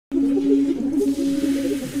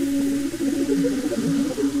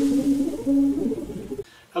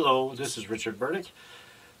This is Richard Burdick.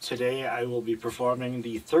 Today I will be performing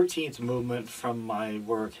the 13th movement from my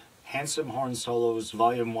work Handsome Horn Solos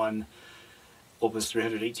Volume 1, opus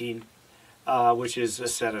 318, which is a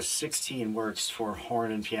set of 16 works for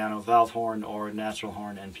horn and piano, valve horn or natural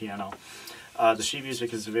horn and piano. The sheet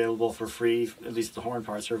music is available for free, at least the horn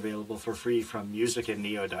parts are available for free from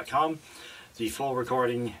MusicaNeo.com. The full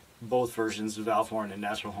recording, both versions of valve horn and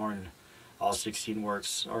natural horn, all 16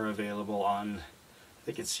 works are available on, I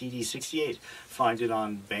think it's CD 68. Find it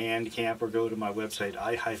on Bandcamp or go to my website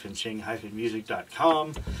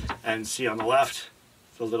i-ching-music.com and see on the left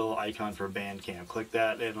the little icon for Bandcamp. Click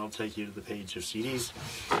that and it'll take you to the page of CDs.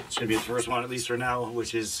 It's going to be the first one, at least for now,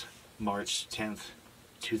 which is March 10th,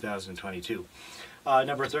 2022.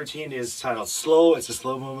 Number 13 is titled Slow. It's a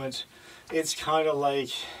slow movement. It's kind of like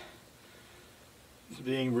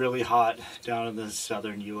being really hot down in the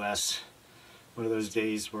southern US. One of those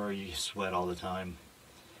days where you sweat all the time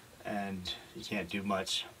and you can't do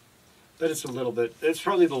much. But it's a little bit, it's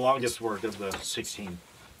probably the longest work of the 16.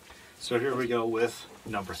 So here we go with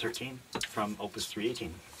number 13 from opus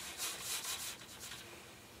 318.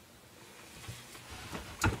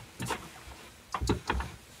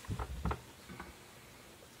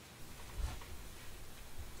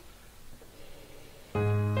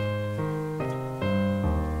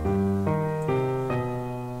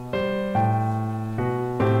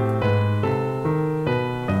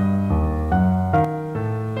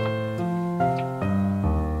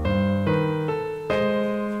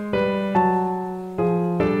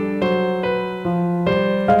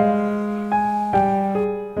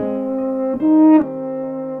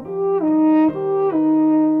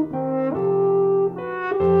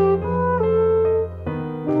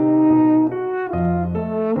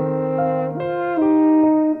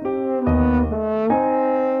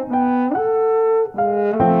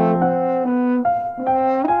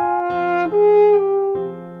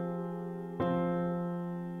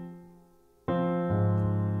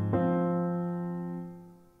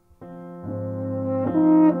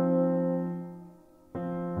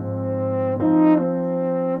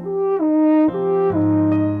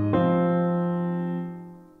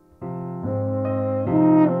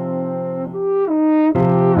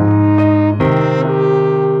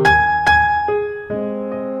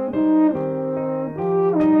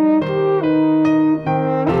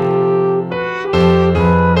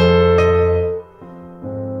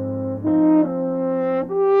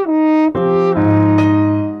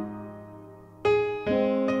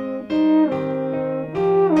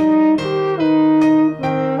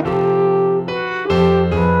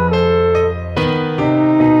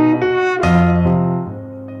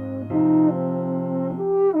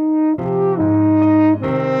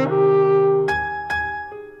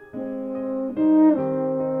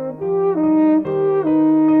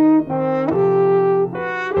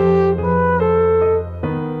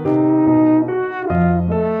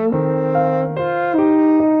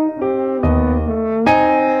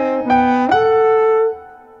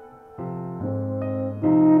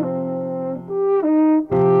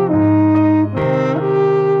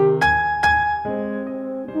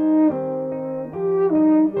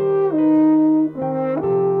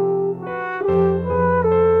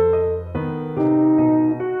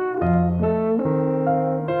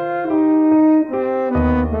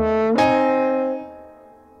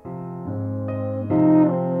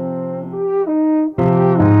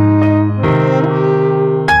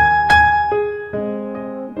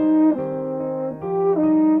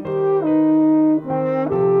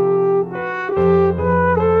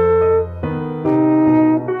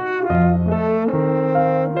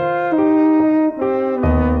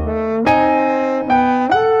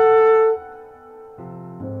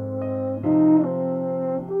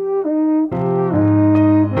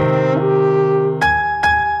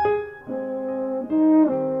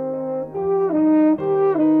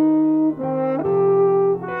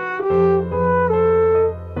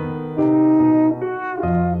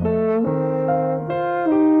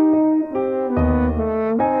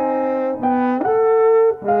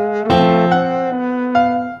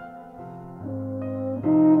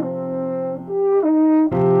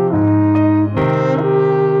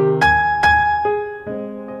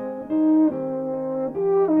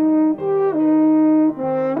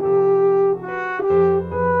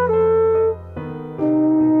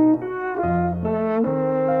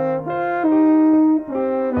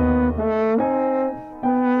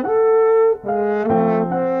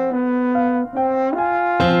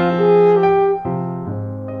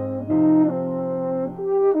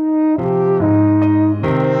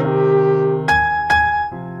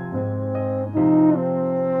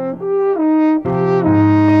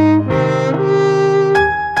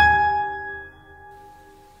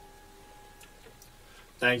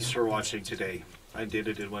 Thanks for watching today. I did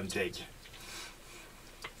it in one take.